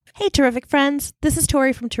Hey, terrific friends. This is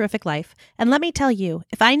Tori from Terrific Life. And let me tell you,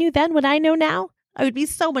 if I knew then what I know now, I would be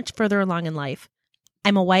so much further along in life.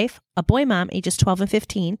 I'm a wife, a boy mom, ages 12 and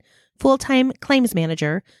 15, full-time claims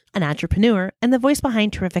manager, an entrepreneur, and the voice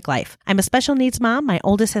behind Terrific Life. I'm a special needs mom. My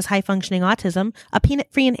oldest has high-functioning autism, a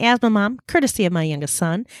peanut-free and asthma mom, courtesy of my youngest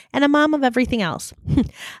son, and a mom of everything else.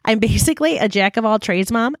 I'm basically a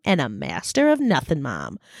jack-of-all-trades mom and a master-of-nothing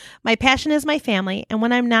mom. My passion is my family, and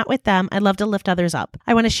when I'm not with them, I love to lift others up.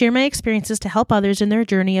 I want to share my experiences to help others in their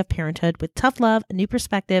journey of parenthood with tough love, a new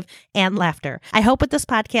perspective, and laughter. I hope with this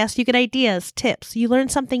podcast you get ideas, tips, you learn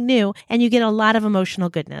something new, and you get a lot of emotional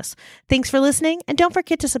goodness. Thanks for listening, and don't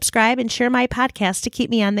forget to subscribe and share my podcast to keep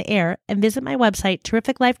me on the air, and visit my website,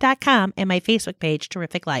 terrificlife.com, and my Facebook page,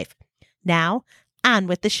 Terrific Life. Now, on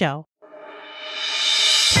with the show.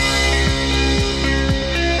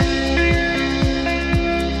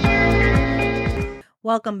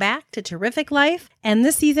 Welcome back to Terrific Life, and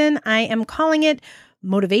this season I am calling it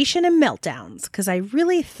Motivation and Meltdowns, because I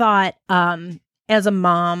really thought as a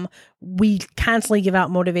mom, we constantly give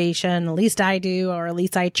out motivation, at least I do, or at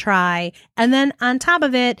least I try. And then on top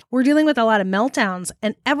of it, we're dealing with a lot of meltdowns.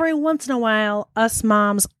 And every once in a while, us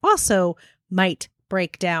moms also might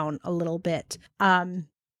break down a little bit.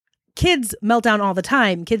 Kids melt down all the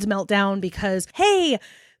time. Kids melt down because, hey,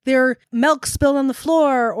 their milk spilled on the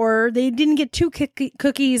floor, or they didn't get 2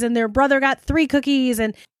 cookies and their brother got 3 cookies,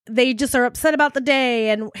 and they just are upset about the day.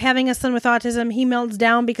 And having a son with autism, he melts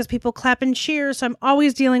down because people clap and cheer. So I'm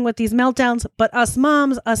always dealing with these meltdowns. But us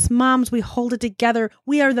moms, we hold it together.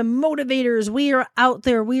 We are the motivators. We are out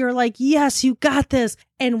there. We are like, yes, you got this.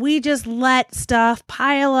 And we just let stuff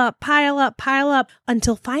pile up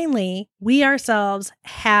until finally we ourselves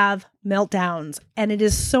have meltdowns. And it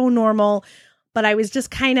is so normal. But I was just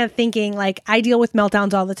kind of thinking, like, I deal with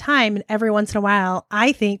meltdowns all the time. And every once in a while,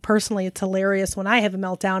 I think personally it's hilarious when I have a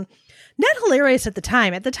meltdown. Not hilarious at the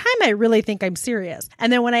time. At the time, I really think I'm serious. And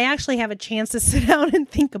then when I actually have a chance to sit down and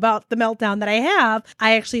think about the meltdown that I have,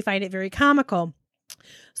 I actually find it very comical.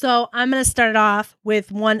 So I'm going to start it off with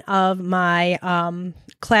one of my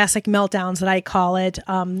classic meltdowns that I call it.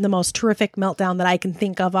 The most terrific meltdown that I can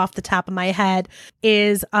think of off the top of my head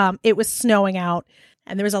is it was snowing out.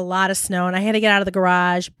 And there was a lot of snow, and I had to get out of the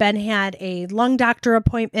garage. Ben had a lung doctor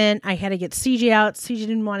appointment. I had to get CJ out. CJ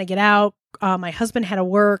didn't want to get out. My husband had to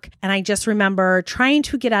work. And I just remember trying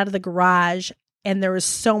to get out of the garage, and there was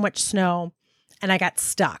so much snow, and I got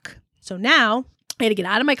stuck. So now I had to get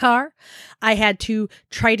out of my car. I had to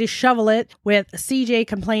try to shovel it with CJ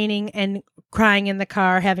complaining and crying in the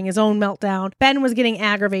car, having his own meltdown. Ben was getting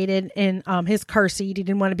aggravated in his car seat. He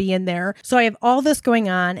didn't want to be in there. So I have all this going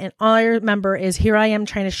on, and all I remember is here I am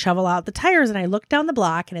trying to shovel out the tires, and I look down the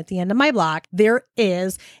block, and at the end of my block, there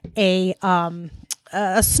is a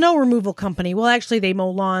snow removal company. Well, actually, they mow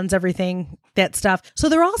lawns, everything, that stuff. So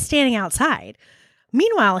they're all standing outside.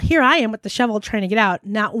 Meanwhile, here I am with the shovel trying to get out.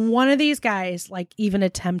 Not one of these guys like even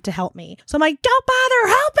attempt to help me. So I'm like, don't bother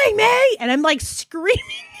helping me. And I'm like screaming.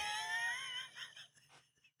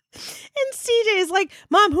 And CJ is like,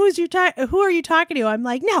 Mom, who are you talking to? I'm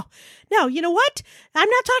like, no, you know what? I'm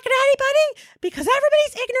not talking to anybody because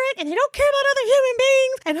everybody's ignorant and they don't care about other human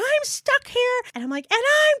beings. And I'm stuck here. And I'm like, and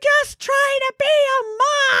I'm just trying to be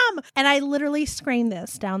a mom. And I literally screamed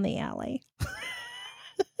this down the alley.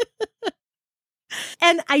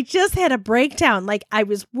 And I just had a breakdown. Like, I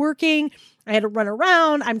was working. I had to run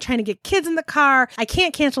around. I'm trying to get kids in the car. I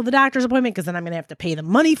can't cancel the doctor's appointment because then I'm going to have to pay the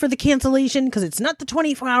money for the cancellation because it's not the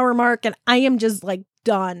 24-hour mark. And I am just like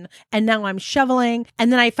done. And now I'm shoveling.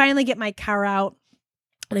 And then I finally get my car out.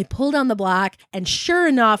 And I pull down the block, and sure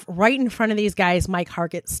enough, right in front of these guys, my car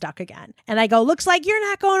gets stuck again. And I go, looks like you're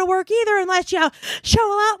not going to work either unless you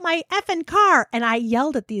shovel out my effing car. And I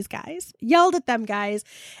yelled at them guys.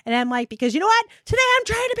 And I'm like, because you know what? Today I'm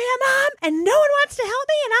trying to be a mom, and no one wants to help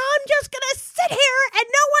me, and I'm just going to sit here, and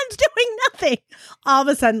no one's doing nothing. All of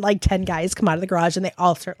a sudden, like 10 guys come out of the garage, and they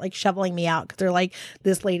all start like shoveling me out because they're like,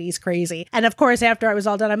 this lady's crazy. And of course, after I was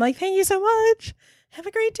all done, I'm like, thank you so much. Have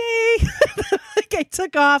a great day. Like I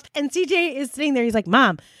took off, and CJ is sitting there. He's like,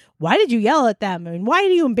 Mom, why did you yell at them? I mean, why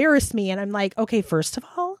do you embarrass me? And I'm like, okay, first of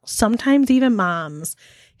all, sometimes even moms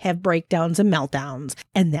have breakdowns and meltdowns,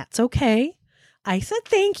 and that's okay. I said,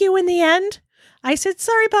 thank you in the end. I said,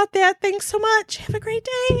 sorry about that. Thanks so much. Have a great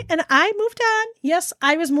day. And I moved on. Yes,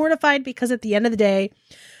 I was mortified because at the end of the day,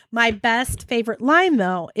 my best favorite line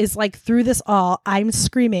though, is like through this all, I'm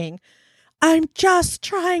screaming, I'm just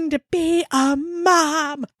trying to be a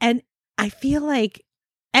mom. And I feel like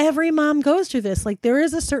every mom goes through this. Like there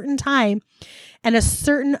is a certain time and a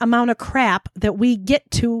certain amount of crap that we get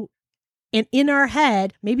to And in our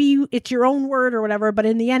head, maybe it's your own word or whatever, but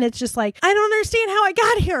in the end, it's just like, I don't understand how I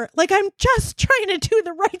got here. Like, I'm just trying to do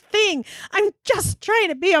the right thing. I'm just trying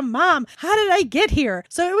to be a mom. How did I get here?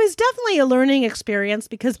 So it was definitely a learning experience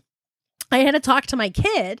because I had to talk to my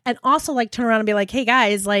kid and also like turn around and be like, hey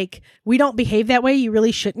guys, like we don't behave that way. You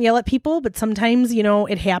really shouldn't yell at people, but sometimes,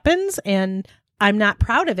 it happens and I'm not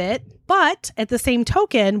proud of it. But at the same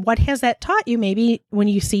token, what has that taught you? Maybe when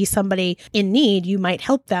you see somebody in need, you might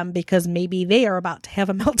help them because maybe they are about to have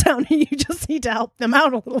a meltdown and you just need to help them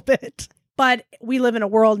out a little bit. But we live in a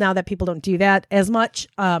world now that people don't do that as much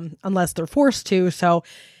unless they're forced to. So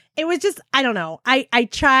it was just, I don't know. I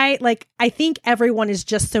try, like, I think everyone is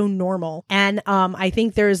just so normal. And I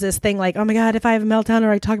think there's this thing like, oh my God, if I have a meltdown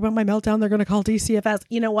or I talk about my meltdown, they're going to call DCFS.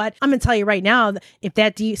 You know what? I'm going to tell you right now, if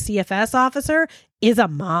that DCFS officer is a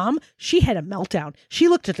mom, she had a meltdown. She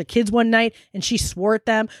looked at the kids one night and she swore at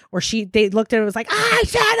them, or they looked at it and was like, I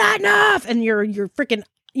said enough. And your freaking,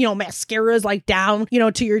 mascara is like down,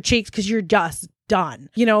 to your cheeks because you're just done.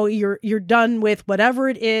 You're done with whatever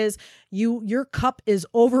it is. Your cup is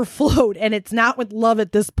overflowed, and it's not with love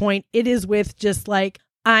at this point. It is with just like,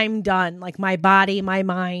 I'm done. Like my body, my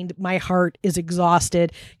mind, my heart is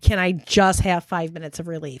exhausted. Can I just have 5 minutes of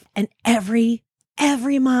relief? And every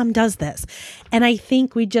mom does this. And I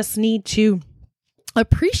think we just need to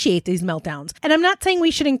appreciate these meltdowns. And I'm not saying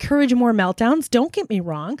we should encourage more meltdowns. Don't get me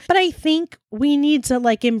wrong. But I think we need to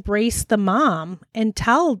like embrace the mom and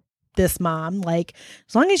tell this mom, like,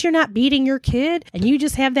 as long as you're not beating your kid and you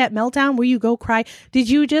just have that meltdown where you go cry. Did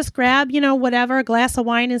you just grab, whatever, a glass of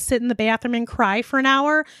wine and sit in the bathroom and cry for an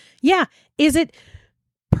hour? Yeah. Is it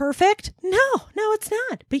perfect? No, it's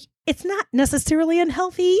not. But it's not necessarily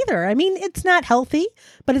unhealthy either. I mean, it's not healthy,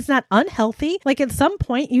 but it's not unhealthy. Like at some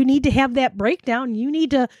point you need to have that breakdown. You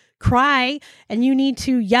need to cry and you need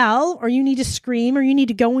to yell or you need to scream or you need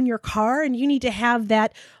to go in your car and you need to have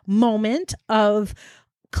that moment of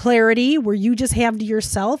clarity where you just have to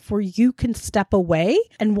yourself, where you can step away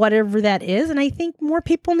and whatever that is. And I think more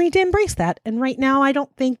people need to embrace that. And right now, I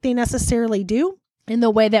don't think they necessarily do in the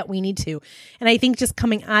way that we need to. And I think just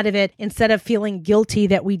coming out of it, instead of feeling guilty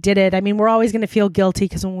that we did it, I mean, we're always going to feel guilty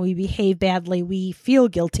because when we behave badly, we feel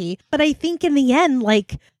guilty. But I think in the end,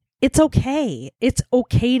 like, it's okay. It's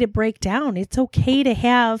okay to break down. It's okay to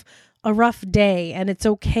have a rough day, and it's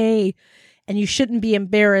okay. And you shouldn't be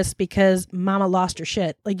embarrassed because mama lost her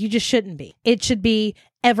shit. Like, you just shouldn't be. It should be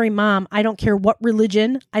every mom. I don't care what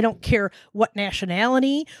religion. I don't care what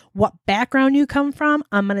nationality, what background you come from.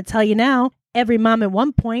 I'm going to tell you now, every mom at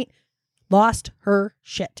one point lost her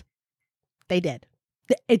shit. They did.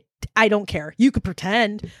 I don't care. You could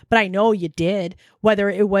pretend, but I know you did. Whether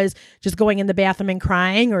it was just going in the bathroom and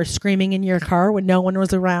crying or screaming in your car when no one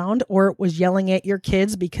was around, or it was yelling at your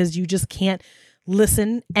kids because you just can't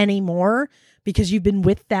listen anymore because you've been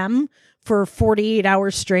with them for 48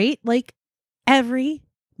 hours straight. Like, every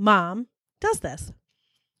mom does this.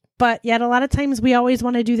 But yet a lot of times we always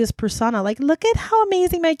want to do this persona. Like, look at how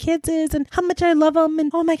amazing my kids is and how much I love them. And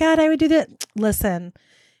oh my God, I would do that. Listen,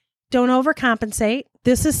 don't overcompensate.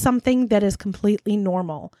 This is something that is completely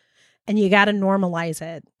normal. And you got to normalize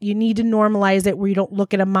it. You need to normalize it where you don't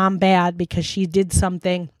look at a mom bad because she did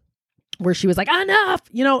something where she was like, enough.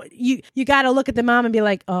 You got to look at the mom and be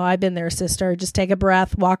like, oh, I've been there, sister. Just take a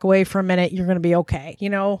breath, walk away for a minute. You're going to be okay.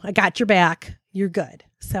 I got your back. You're good.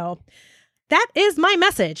 So that is my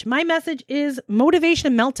message. My message is motivation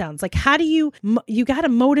and meltdowns. Like, how do you got to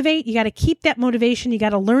motivate? You got to keep that motivation. You got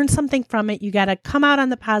to learn something from it. You got to come out on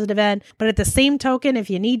the positive end. But at the same token,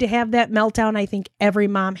 if you need to have that meltdown, I think every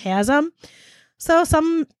mom has them. So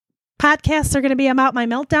some podcasts are going to be about my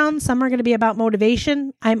meltdown. Some are going to be about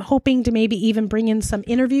motivation. I'm hoping to maybe even bring in some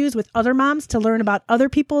interviews with other moms to learn about other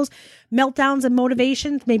people's meltdowns and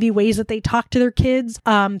motivations, maybe ways that they talk to their kids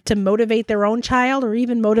to motivate their own child or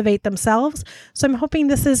even motivate themselves. So I'm hoping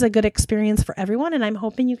this is a good experience for everyone, and I'm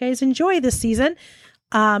hoping you guys enjoy this season.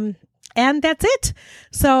 And that's it.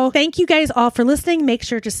 So thank you guys all for listening. Make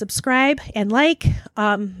sure to subscribe and like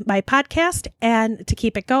my podcast and to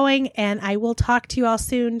keep it going. And I will talk to you all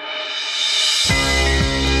soon.